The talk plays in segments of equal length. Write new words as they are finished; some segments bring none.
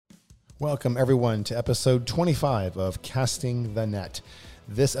Welcome, everyone, to episode 25 of Casting the Net.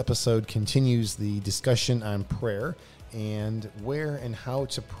 This episode continues the discussion on prayer and where and how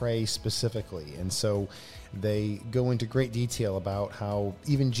to pray specifically. And so they go into great detail about how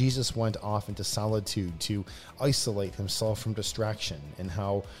even Jesus went off into solitude to isolate himself from distraction, and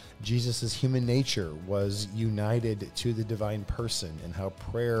how Jesus' human nature was united to the divine person, and how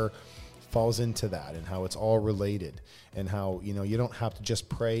prayer falls into that, and how it's all related, and how, you don't have to just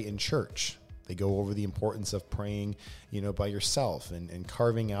pray in church. They go over the importance of praying, by yourself and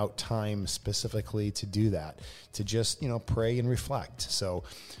carving out time specifically to do that, to just, pray and reflect. So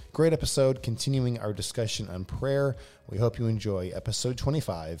great episode, continuing our discussion on prayer. We hope you enjoy episode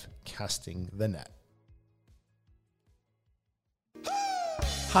 25, Casting the Net.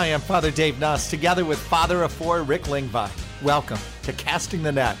 Hi, I'm Father Dave Nuss, together with Father of Four, Rick Lingvai. Welcome to Casting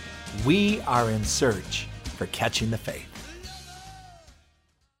the Net. We are in search for catching the faith.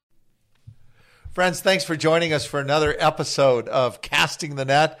 Friends, thanks for joining us for another episode of Casting the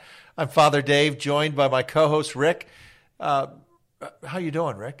Net. I'm Father Dave, joined by my co-host Rick. How you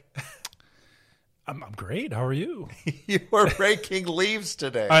doing, Rick? I'm great. How are you? You were raking leaves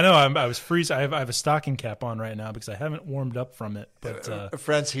today. I know. I was freezing. I have a stocking cap on right now because I haven't warmed up from it. But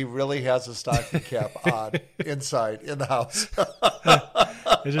friends, he really has a stocking cap on inside in the house.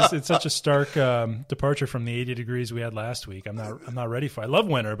 It's such a stark departure from the 80 degrees we had last week. I'm not ready for it. I love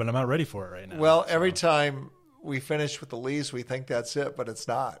winter, but I'm not ready for it right now. Well, every time we finish with the leaves, we think that's it, but it's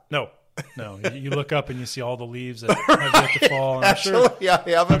not. No. You look up and you see all the leaves that have yet to fall.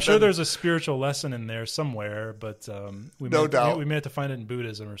 And I'm sure there's a spiritual lesson in there somewhere, but we may have to find it in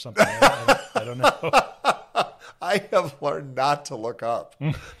Buddhism or something. I don't know. I have learned not to look up.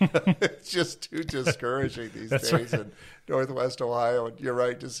 It's just too discouraging these days right. in Northwest Ohio. And you're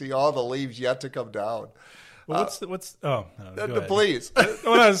right, to see all the leaves yet to come down. Well, please.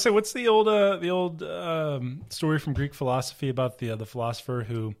 What's the old story from Greek philosophy about the philosopher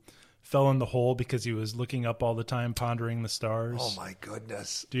who fell in the hole because he was looking up all the time, pondering the stars? Oh my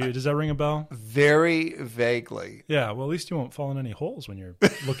goodness! Does that ring a bell? Very vaguely. Yeah. Well, at least you won't fall in any holes when you're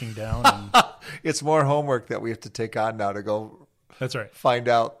looking down. And... It's more homework that we have to take on now to go. That's right. Find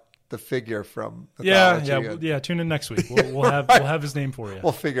out the figure from mythology. Yeah. Tune in next week. We'll have his name for you.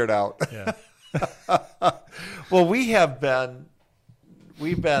 We'll figure it out. Yeah. Well, we've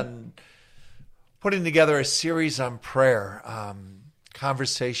been putting together a series on prayer,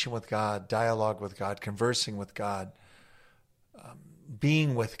 conversation with God, dialogue with God, conversing with God,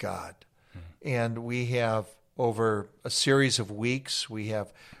 being with God. And we have, over a series of weeks, we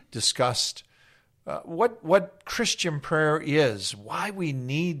have discussed what Christian prayer is, why we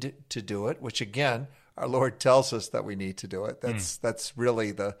need to do it, which again, our Lord tells us that we need to do it. That's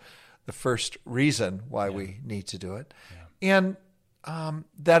really the first reason why we need to do it. Yeah. And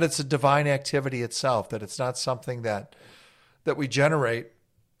that it's a divine activity itself, that it's not something that we generate.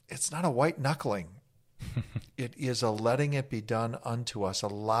 It's not a white knuckling. It is a letting it be done unto us,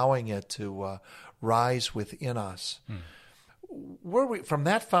 allowing it to rise within us. Where we, from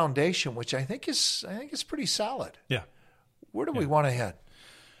that foundation, which I think is pretty solid. Yeah. Where do we want to head?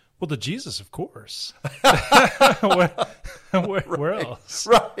 Well, to Jesus, of course. Where else?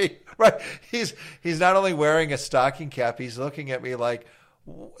 Right. He's not only wearing a stocking cap, he's looking at me like,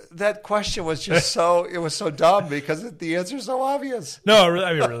 that question was just it was so dumb because the answer is so obvious. No,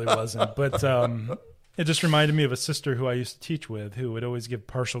 it really wasn't. But it just reminded me of a sister who I used to teach with, who would always give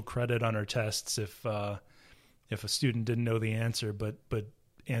partial credit on her tests if a student didn't know the answer, but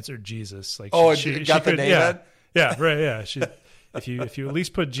answered Jesus. Like, she got the name. Yeah, right. Yeah, if you at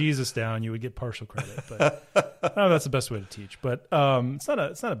least put Jesus down, you would get partial credit. But I don't know if that's the best way to teach. But it's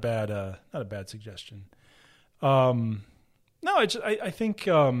not a bad suggestion. No, I think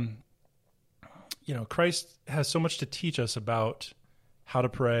Christ has so much to teach us about how to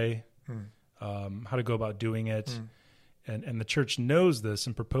pray, how to go about doing it, and the church knows this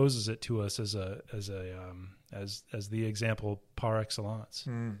and proposes it to us as the example par excellence.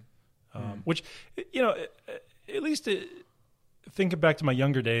 Which, at least thinking back to my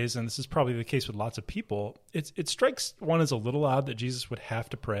younger days, and this is probably the case with lots of people, it strikes one as a little odd that Jesus would have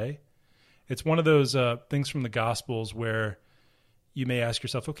to pray. It's one of those things from the Gospels where you may ask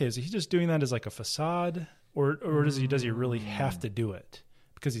yourself, okay, is he just doing that as like a facade, or does he really have to do it?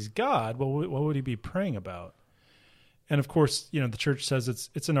 Because he's God, what would he be praying about? And of course, the church says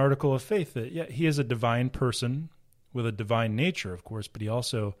it's an article of faith that he is a divine person with a divine nature, of course, but he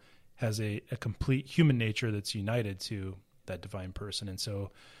also has a complete human nature that's united to that divine person. And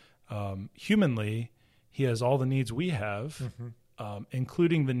so humanly, he has all the needs we have,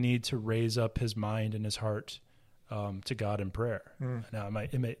 including the need to raise up his mind and his heart to God in prayer. Now,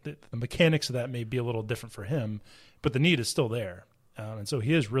 the mechanics of that may be a little different for him, but the need is still there. And so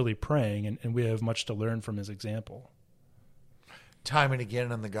he is really praying, and we have much to learn from his example. Time and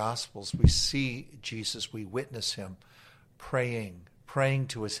again in the Gospels, we see Jesus, we witness him praying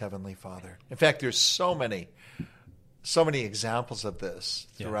to his Heavenly Father. In fact, there's so many examples of this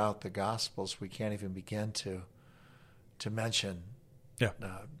throughout the Gospels, we can't even begin to mention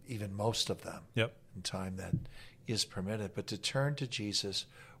even most of them in time that is permitted. But to turn to Jesus,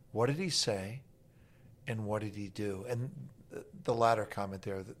 what did he say and what did he do? And the latter comment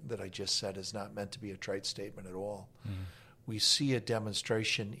there that I just said is not meant to be a trite statement at all. Mm-hmm. We see a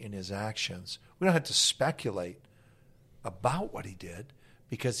demonstration in his actions. We don't have to speculate about what he did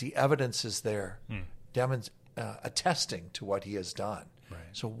because the evidence is there attesting to what he has done. Right.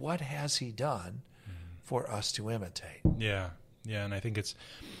 So what has he done for us to imitate? Yeah, and I think it's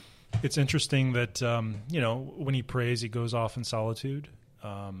interesting that when he prays, he goes off in solitude.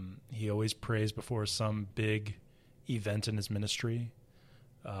 He always prays before some big event in his ministry.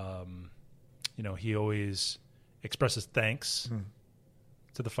 He always expresses thanks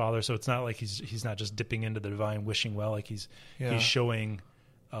to the Father. So it's not like he's not just dipping into the divine wishing well. Like he's showing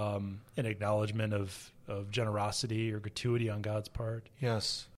an acknowledgement of generosity or gratuity on God's part.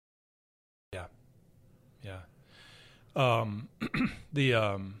 Yes. Yeah.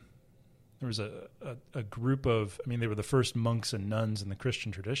 There was a group of, they were the first monks and nuns in the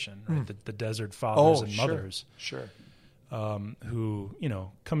Christian tradition, right? The Desert Fathers and Mothers. Sure. Who,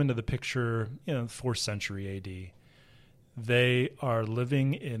 come into the picture, 4th century AD. They are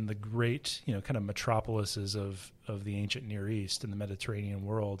living in the great, kind of metropolises of the ancient Near East and the Mediterranean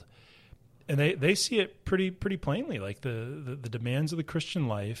world. And they see it pretty plainly. Like the demands of the Christian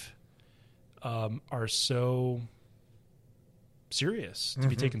life are so serious to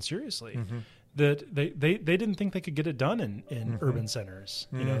be taken seriously that they didn't think they could get it done in urban centers,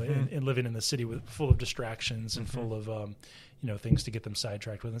 in living in the city full of distractions and full of things to get them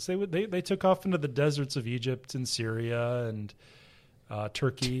sidetracked with. And so they took off into the deserts of Egypt and Syria and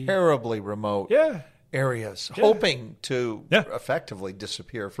Turkey, terribly remote areas, hoping to effectively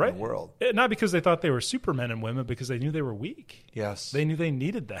disappear from the world. Not because they thought they were supermen and women, because they knew they were weak. Yes, they knew they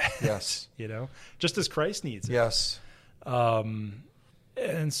needed that. Yes, just as Christ needs it. Yes. And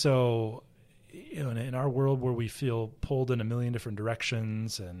so, in our world where we feel pulled in a million different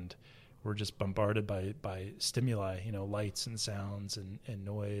directions and we're just bombarded by stimuli, lights and sounds and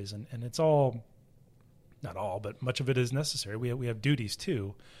noise, and it's all, not all, but much of it is necessary. We have duties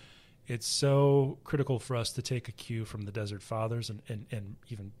too. It's so critical for us to take a cue from the Desert Fathers and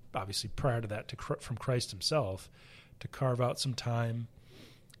even obviously prior to that from Christ himself, to carve out some time,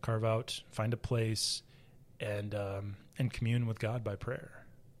 find a place, and commune with God by prayer.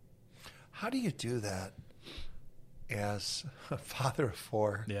 How do you do that as a father of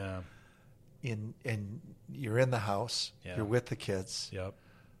four? Yeah. And you're in the house, you're with the kids. Yep.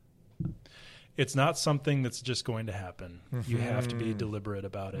 It's not something that's just going to happen. You have to be deliberate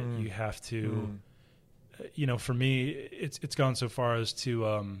about it. You have to, for me, it's gone so far as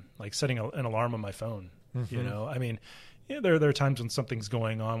to like setting an alarm on my phone. There are times when something's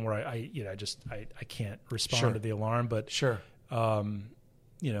going on where I can't respond to the alarm, but in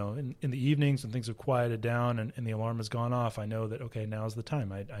the evenings when things have quieted down and the alarm has gone off, I know that, okay, now's the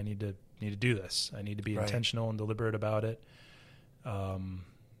time. I need to do this. I need to be intentional and deliberate about it.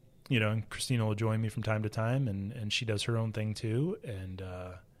 And Christina will join me from time to time, and she does her own thing too. And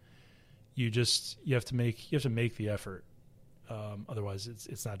you have to make the effort. Otherwise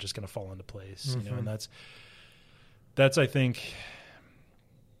it's not just going to fall into place, and that's, I think,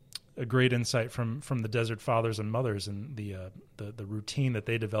 a great insight from the Desert Fathers and Mothers and the routine that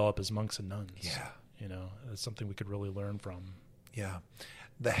they develop as monks and nuns. Yeah. It's something we could really learn from. Yeah.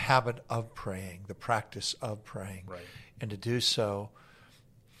 The habit of praying, the practice of praying. Right. And to do so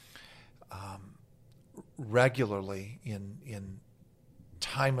regularly in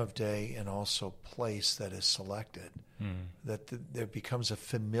time of day and also place that is selected, that there becomes a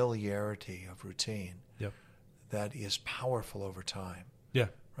familiarity of routine. Yep. That is powerful over time. Yeah.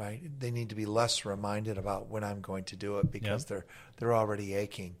 Right? They need to be less reminded about when I'm going to do it because they're already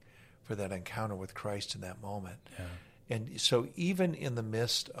aching for that encounter with Christ in that moment. Yeah. And so even in the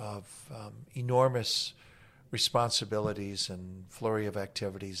midst of enormous responsibilities and flurry of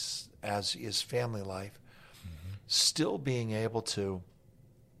activities, as is family life, still being able to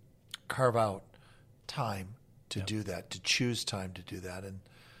carve out time to do that, to choose time to do that, and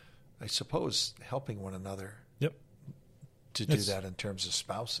I suppose helping one another to do that in terms of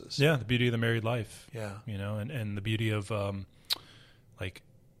spouses. Yeah, the beauty of the married life. Yeah. And the beauty of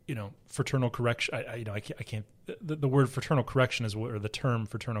fraternal correction. I can't. The word fraternal correction or the term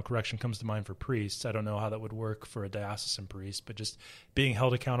fraternal correction comes to mind for priests. I don't know how that would work for a diocesan priest, but just being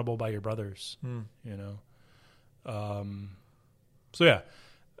held accountable by your brothers. So yeah,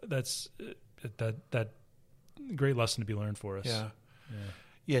 that's that great lesson to be learned for us.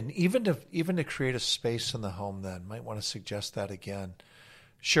 Yeah, and even to create a space in the home, then might want to suggest that again.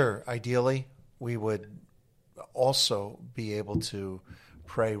 Sure, ideally we would also be able to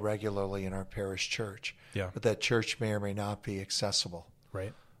pray regularly in our parish church. Yeah. But that church may or may not be accessible.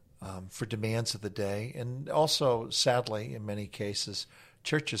 Right. For demands of the day. And also, sadly, in many cases,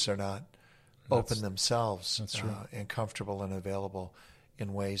 churches are not open themselves and comfortable and available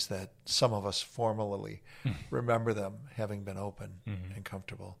in ways that some of us formally remember them having been open and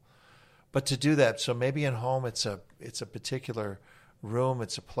comfortable. But to do that, so maybe in home it's a particular room,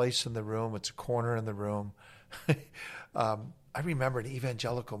 it's a place in the room, it's a corner in the room. I remember an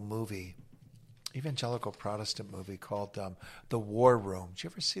evangelical Protestant movie called The War Room. Did you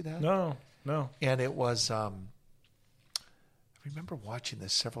ever see that? No. And it was, I remember watching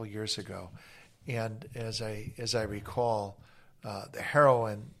this several years ago. And as I recall, the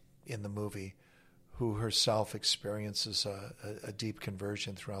heroine in the movie, who herself experiences a deep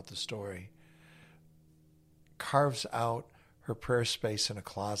conversion throughout the story, carves out her prayer space in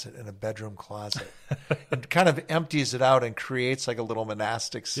a bedroom closet, and kind of empties it out and creates like a little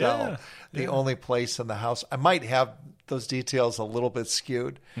monastic cell, the only place in the house. I might have those details a little bit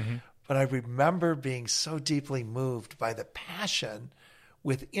skewed, but I remember being so deeply moved by the passion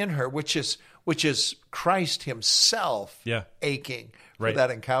within her, which is Christ himself aching for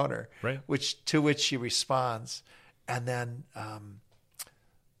that encounter, to which she responds, and then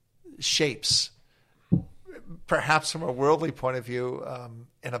shapes, perhaps from a worldly point of view,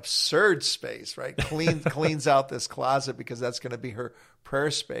 an absurd space, right? Cleans out this closet because that's going to be her prayer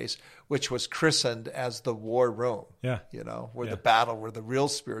space, which was christened as the war room. Where the real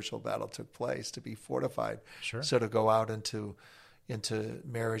spiritual battle took place, to be fortified. So to go out into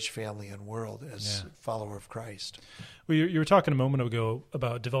marriage, family, and world as follower of Christ. Well, you were talking a moment ago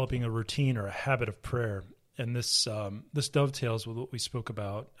about developing a routine or a habit of prayer. And this dovetails with what we spoke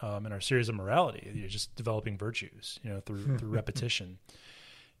about in our series of morality. You're just developing virtues, through repetition.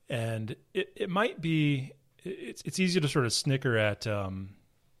 And it might be, it's easy to sort of snicker at,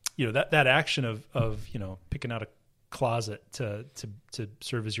 that action of picking out a closet to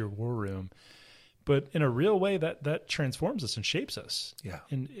serve as your war room. But in a real way, that transforms us and shapes us,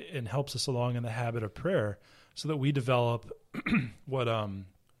 and helps us along in the habit of prayer, so that we develop what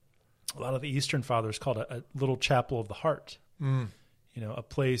a lot of the Eastern Fathers called a little chapel of the heart. A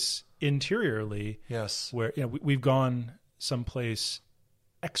place interiorly, where we've gone someplace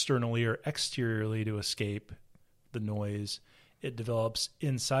externally or exteriorly to escape the noise. It develops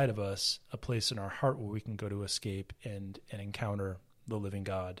inside of us a place in our heart where we can go to escape and encounter the living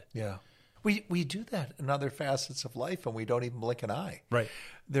God. Yeah. We do that in other facets of life, and we don't even blink an eye. Right.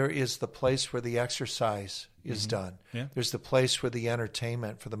 There is the place where the exercise is done. Yeah. There's the place where the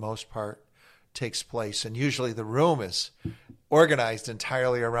entertainment, for the most part, takes place. And usually the room is organized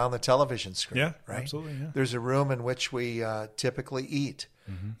entirely around the television screen. Yeah, right? Absolutely. Yeah. There's a room in which we typically eat,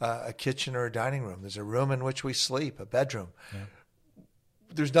 a kitchen or a dining room. There's a room in which we sleep, a bedroom. Yeah.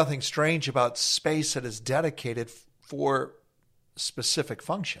 There's nothing strange about space that is dedicated for specific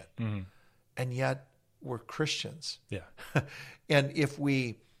function. And yet we're Christians. Yeah. And if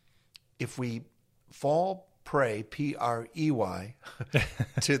we fall prey, P-R-E-Y,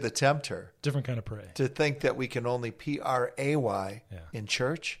 to the tempter. Different kind of prey. To think that we can only P-R-A-Y in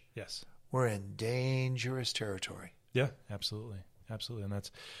church. Yes. We're in dangerous territory. Yeah, absolutely. Absolutely. And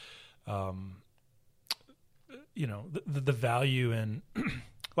that's, the value in a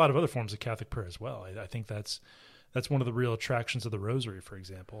lot of other forms of Catholic prayer as well. I think that's one of the real attractions of the Rosary, for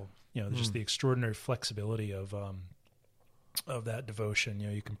example. Just the extraordinary flexibility of that devotion.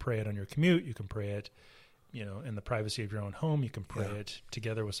 You can pray it on your commute. You can pray it, in the privacy of your own home. You can pray it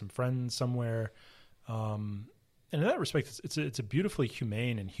together with some friends somewhere. And in that respect, it's a beautifully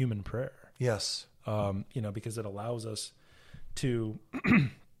humane and human prayer. Yes. Because it allows us to,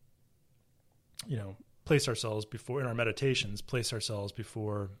 place ourselves before, in our meditations, place ourselves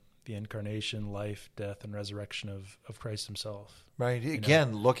before the incarnation, life, death, and resurrection of Christ himself. Right.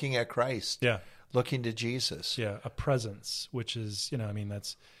 Again, looking at Christ. Yeah. Looking to Jesus. Yeah. A presence, which is,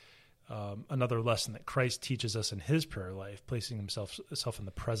 that's another lesson that Christ teaches us in his prayer life, placing himself in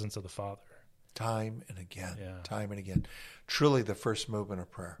the presence of the Father. Time and again. Yeah. Time and again. Truly the first movement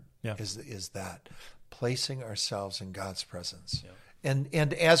of prayer is that. Placing ourselves in God's presence. Yeah.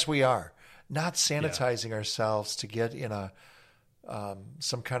 And as we are, not sanitizing ourselves to get in a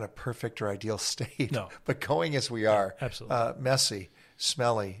some kind of perfect or ideal state. No. But going as we are, absolutely. Messy,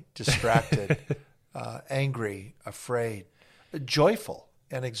 smelly, distracted, angry, afraid, joyful,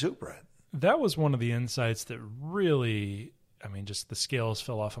 and exuberant. That was one of the insights that really, I mean, just the scales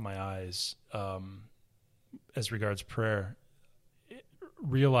fell off of my eyes as regards prayer,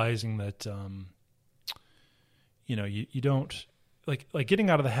 realizing that, you don't, like getting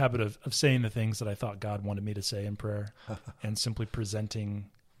out of the habit of saying the things that I thought God wanted me to say in prayer and simply presenting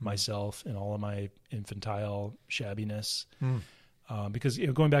myself in all of my infantile shabbiness. Because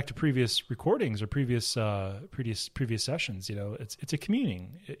going back to previous recordings or previous sessions, it's a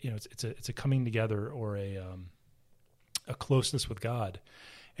communing. It's a coming together or a closeness with God,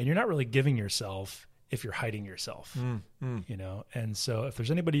 and you're not really giving yourself if you're hiding yourself. And so if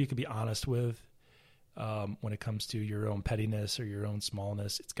there's anybody you can be honest with when it comes to your own pettiness or your own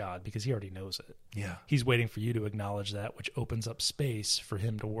smallness, it's God, because He already knows it. Yeah, He's waiting for you to acknowledge that, which opens up space for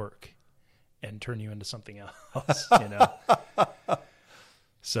Him to work and turn you into something else,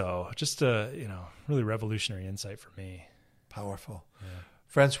 So just a, really revolutionary insight for me. Powerful. Yeah.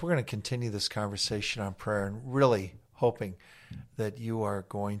 Friends, we're going to continue this conversation on prayer, and really hoping that you are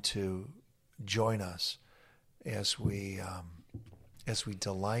going to join us as we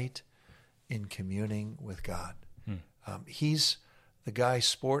delight in communing with God. He's the guy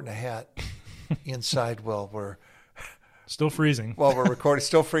sporting a hat inside while we're still freezing. While we're recording,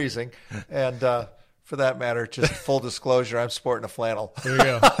 still freezing. And for that matter, just full disclosure, I'm sporting a flannel. There you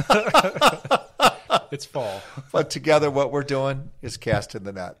go. It's fall. But together what we're doing is casting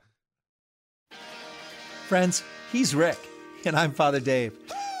the net. Friends, he's Rick, and I'm Father Dave,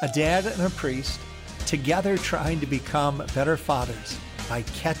 a dad and a priest, together trying to become better fathers by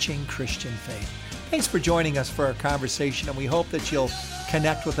catching Christian faith. Thanks for joining us for our conversation, and we hope that you'll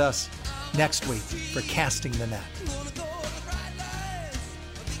connect with us next week for Casting the Net.